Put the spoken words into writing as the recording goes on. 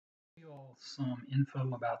some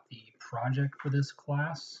info about the project for this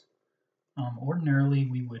class. Ordinarily,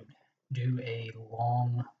 we would do a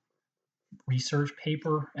long research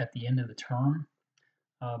paper at the end of the term,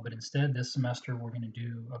 but instead this semester we're going to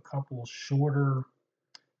do a couple shorter,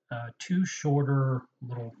 two shorter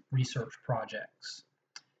little research projects.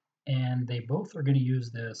 And they both are going to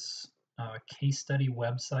use this case study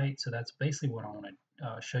website. So that's basically what I want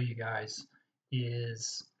to show you guys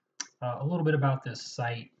is a little bit about this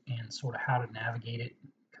site and sort of how to navigate it,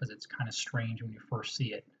 because it's kind of strange when you first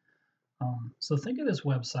see it. So think of this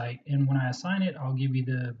website, and when I assign it, I'll give you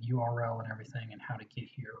the URL and everything and how to get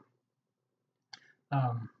here.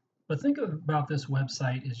 But think about this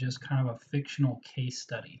website as just kind of a fictional case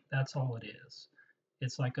study. That's all it is.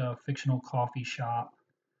 It's like a fictional coffee shop,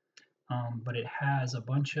 but it has a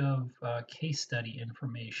bunch of case study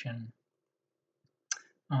information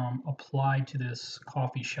applied to this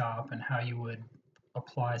coffee shop and how you would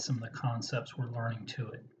apply some of the concepts we're learning to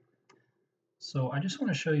it. So I just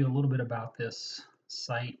want to show you a little bit about this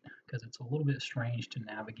site because it's a little bit strange to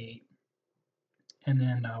navigate. And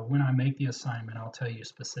then when I make the assignment, I'll tell you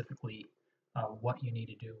specifically what you need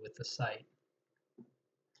to do with the site.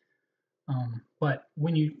 But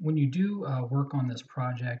when you do work on this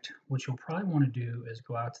project, what you'll probably want to do is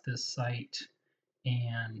go out to this site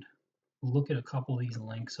and look at a couple of these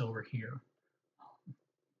links over here.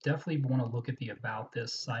 Definitely want to look at the About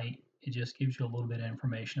This site. It just gives you a little bit of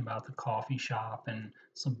information about the coffee shop and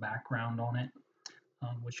some background on it,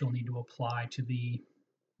 which you'll need to apply to the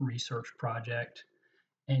research project.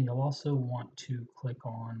 And you'll also want to click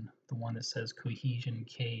on the one that says Cohesion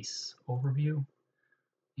Case Overview.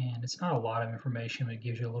 And it's not a lot of information, but it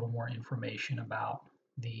gives you a little more information about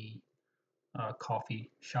the coffee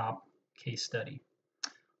shop case study.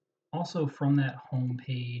 Also, from that home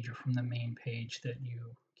page or from the main page that you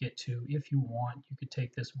get to, if you want, you could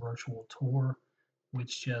take this virtual tour,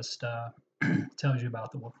 which just tells you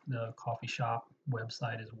about the coffee shop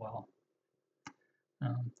website as well.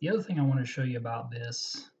 The other thing I want to show you about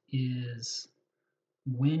this is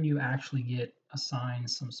when you actually get assigned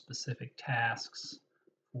some specific tasks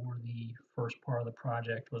for the first part of the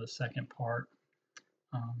project or the second part,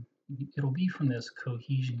 it'll be from this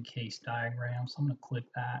cohesion case diagram. So I'm going to click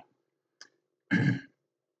that.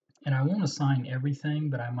 And I won't assign everything,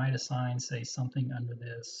 but I might assign, say, something under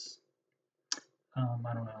this,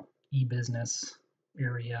 I don't know, e-business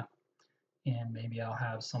area. And maybe I'll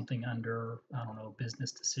have something under, I don't know,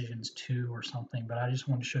 business decisions 2 or something. But I just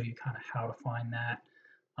want to show you kind of how to find that.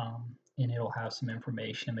 And it'll have some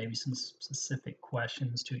information, maybe some specific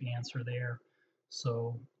questions to answer there.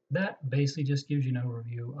 So that basically just gives you an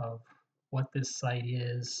overview of what this site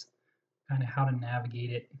is, kind of how to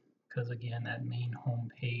navigate it, because again, that main home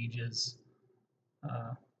page is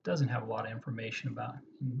doesn't have a lot of information about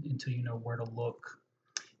until you know where to look.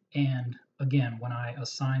 And again, when I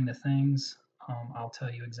assign the things, I'll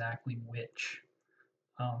tell you exactly which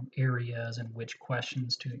areas and which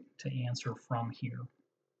questions to answer from here.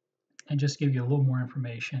 And just give you a little more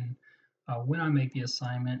information. When I make the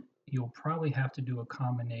assignment, you'll probably have to do a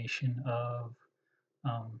combination of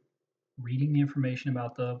reading the information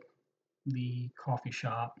about the coffee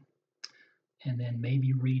shop, and then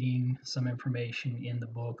maybe reading some information in the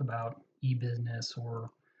book about e-business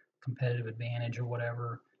or competitive advantage or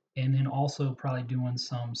whatever, and then also probably doing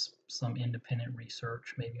some independent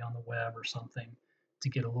research, maybe on the web or something, to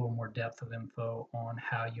get a little more depth of info on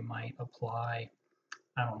how you might apply,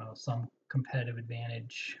 I don't know, some competitive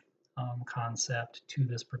advantage concept to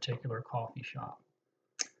this particular coffee shop.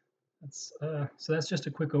 So that's just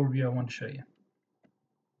a quick overview I wanted to show you.